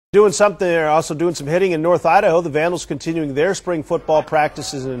They're also doing some hitting in North Idaho. The Vandals continuing their spring football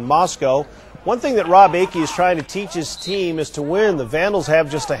practices in Moscow. One thing that Rob Akey is trying to teach his team is to win. The Vandals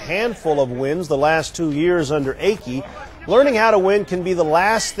have just a handful of wins the last 2 years under Akey. Learning how to win can be the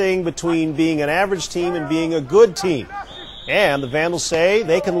last thing between being an average team and being a good team. And the Vandals say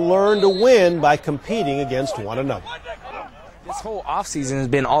they can learn to win by competing against one another. This whole offseason has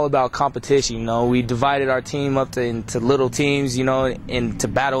been all about competition. You know, we divided our team up into little teams, you know, and to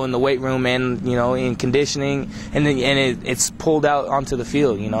battle in the weight room and, you know, in conditioning, and it's pulled out onto the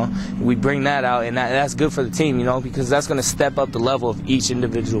field. You know, we bring that out, and that's good for the team, you know, because that's going to step up the level of each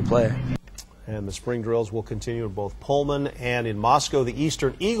individual player. And the spring drills will continue in both Pullman and in Moscow. The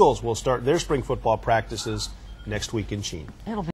Eastern Eagles will start their spring football practices next week in Sheen.